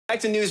Back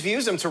to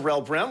Newsviews, I'm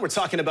Terrell Brown. We're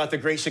talking about the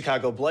Great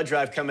Chicago Blood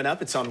Drive coming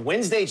up. It's on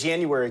Wednesday,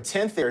 January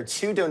 10th. There are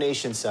two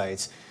donation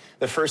sites.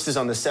 The first is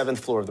on the 7th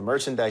floor of the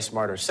Merchandise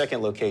Mart. Our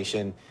second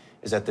location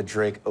is at the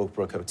Drake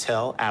Oakbrook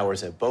Hotel.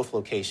 Hours at both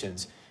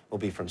locations will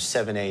be from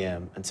 7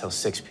 a.m. until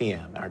 6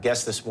 p.m. Our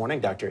guest this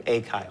morning, Dr.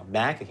 A. Kyle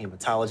Mack, a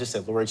hematologist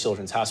at Lurie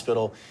Children's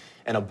Hospital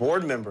and a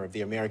board member of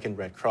the American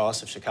Red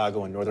Cross of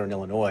Chicago and Northern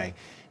Illinois,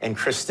 and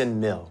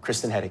Kristen Mill.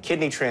 Kristen had a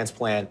kidney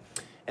transplant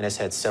and has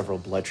had several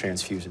blood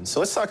transfusions. So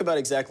let's talk about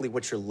exactly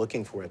what you're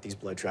looking for at these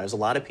blood drives. A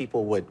lot of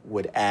people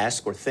would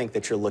ask or think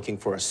that you're looking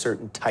for a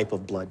certain type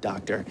of blood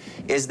doctor.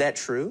 Is that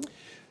true?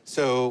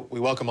 So we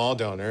welcome all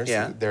donors.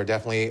 Yeah. There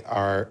definitely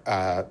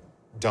are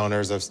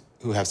donors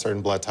who have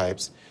certain blood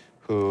types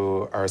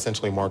who are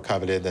essentially more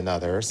coveted than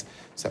others.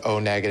 So O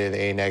negative,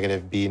 A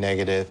negative, B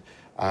negative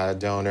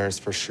donors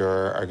for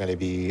sure are going to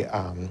be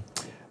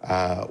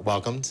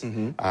welcomed.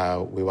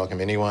 Mm-hmm. We welcome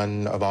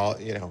anyone of all,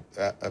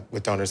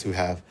 with donors who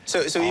have.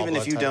 So even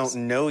if you types.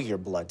 don't know your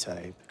blood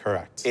type,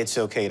 correct, it's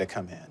okay to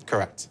come in.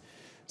 Correct.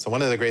 So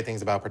one of the great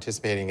things about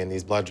participating in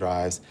these blood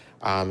drives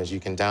is you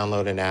can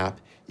download an app.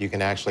 You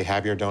can actually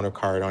have your donor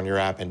card on your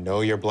app and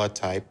know your blood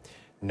type,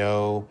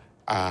 know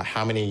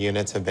how many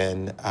units have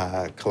been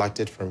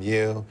collected from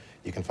you.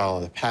 You can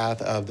follow the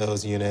path of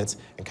those units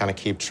and kind of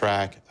keep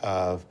track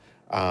of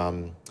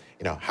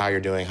how you're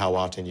doing, how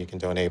often you can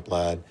donate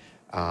blood.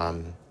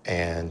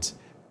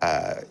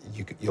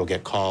 You'll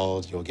get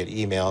called, you'll get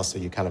emails, so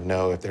you kind of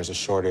know if there's a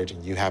shortage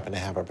and you happen to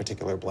have a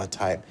particular blood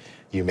type,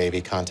 you may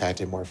be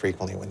contacted more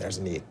frequently when there's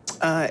a need.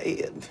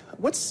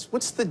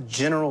 What's the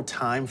general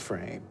time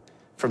frame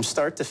from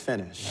start to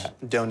finish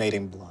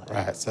donating blood?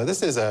 Right, so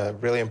this is a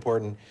really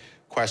important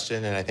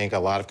question and I think a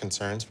lot of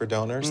concerns for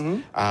donors.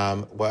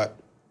 Mm-hmm. What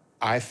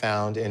I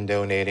found in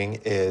donating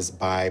is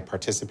by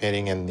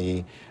participating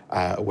in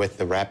with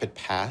the Rapid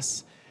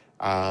Pass,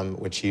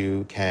 which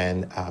you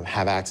can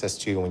have access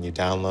to when you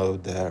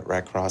download the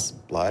Red Cross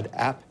Blood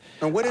app.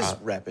 And what is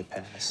Rapid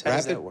Pass? How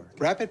does that work?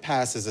 Rapid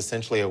Pass is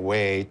essentially a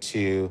way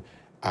to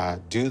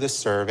do the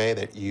survey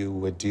that you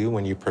would do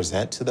when you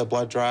present to the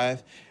blood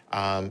drive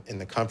in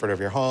the comfort of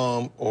your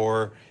home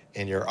or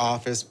in your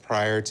office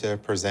prior to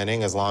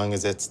presenting, as long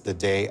as it's the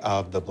day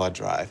of the blood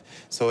drive.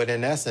 So it,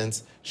 in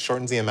essence,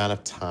 shortens the amount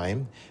of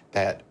time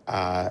that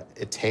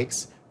it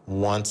takes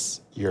once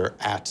you're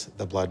at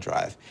the blood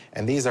drive.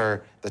 And these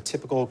are the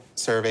typical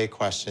survey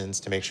questions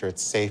to make sure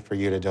it's safe for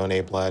you to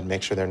donate blood,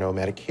 make sure there are no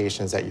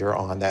medications that you're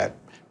on that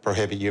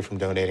prohibit you from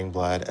donating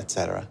blood, et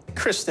cetera.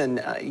 Kristen,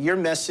 your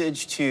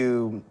message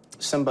to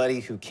somebody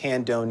who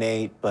can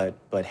donate but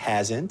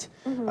hasn't,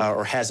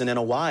 or hasn't in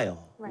a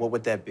while, what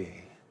would that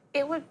be?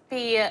 It would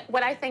be,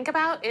 what I think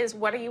about is,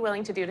 what are you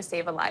willing to do to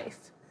save a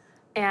life?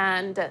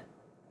 And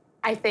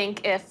I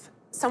think if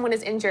someone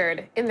is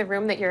injured in the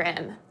room that you're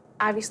in,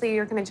 obviously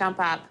you're gonna jump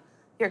up,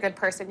 you're a good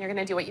person, you're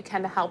gonna do what you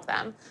can to help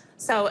them.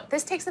 So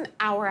this takes an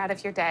hour out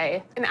of your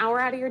day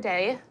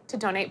to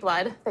donate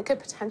blood that could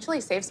potentially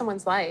save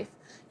someone's life.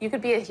 You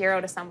could be a hero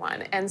to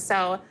someone. And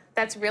so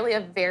that's really a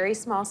very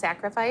small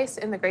sacrifice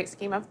in the great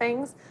scheme of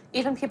things.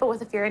 Even people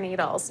with a fear of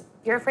needles.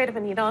 If you're afraid of a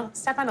needle,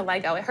 step on a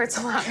Lego, it hurts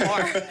a lot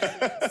more.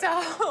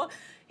 So,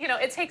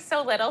 it takes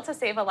so little to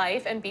save a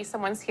life and be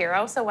someone's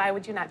hero, so why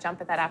would you not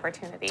jump at that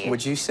opportunity?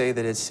 Would you say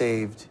that it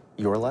saved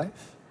your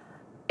life?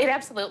 It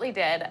absolutely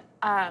did.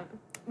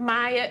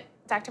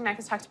 Dr. Mack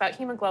has talked about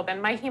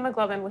hemoglobin. My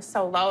hemoglobin was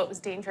so low, it was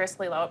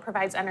dangerously low. It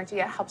provides energy,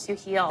 it helps you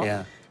heal.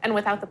 Yeah. And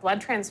without the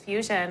blood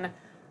transfusion,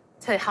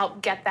 to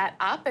help get that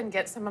up and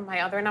get some of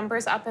my other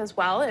numbers up as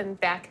well and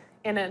back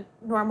in a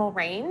normal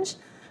range,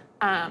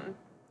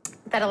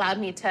 that allowed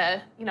me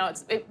to,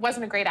 it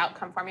wasn't a great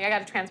outcome for me. I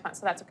got a transplant,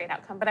 so that's a great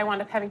outcome, but I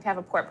wound up having to have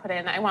a port put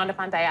in. I wound up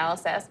on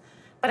dialysis,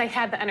 but I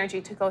had the energy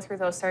to go through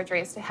those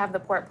surgeries, to have the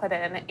port put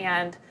in,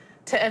 and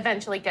to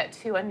eventually get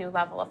to a new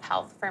level of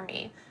health for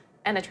me.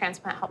 And a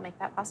transplant helped make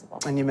that possible.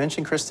 And you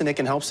mentioned, Kristen, it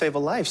can help save a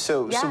life.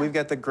 So we've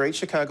got the Great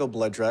Chicago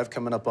Blood Drive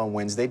coming up on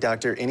Wednesday.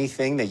 Doctor,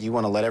 anything that you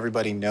want to let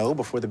everybody know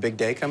before the big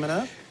day coming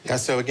up? Yeah,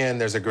 so again,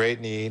 there's a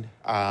great need.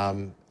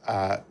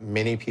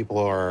 Many people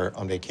are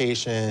on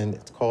vacation,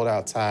 it's cold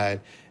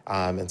outside,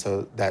 and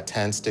so that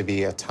tends to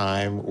be a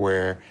time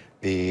where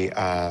the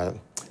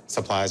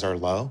supplies are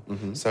low.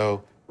 Mm-hmm.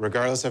 So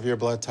regardless of your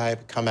blood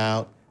type, come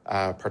out,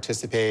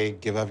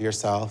 participate, give of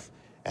yourself,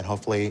 and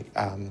hopefully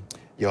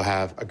you'll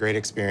have a great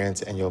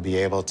experience and you'll be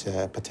able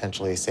to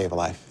potentially save a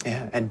life.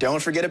 Yeah, and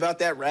don't forget about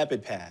that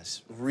Rapid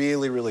Pass.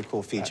 Really, really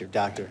cool feature.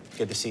 Doctor,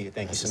 good to see you.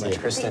 Thank you so much,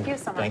 Kristen. Thank you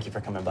so much. Thank you for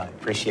coming by.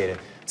 Appreciate it.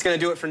 It's going to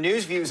do it for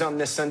Newsviews on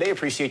this Sunday.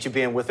 Appreciate you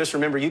being with us.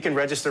 Remember, you can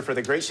register for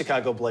the Great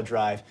Chicago Blood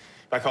Drive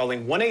by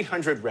calling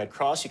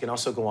 1-800-RED-CROSS. You can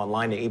also go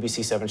online to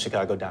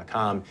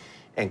abc7chicago.com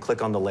and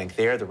click on the link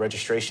there. The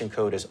registration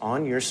code is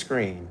on your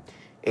screen,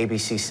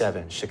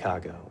 ABC7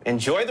 Chicago.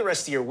 Enjoy the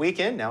rest of your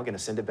weekend. Now I'm going to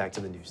send it back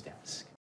to the news desk.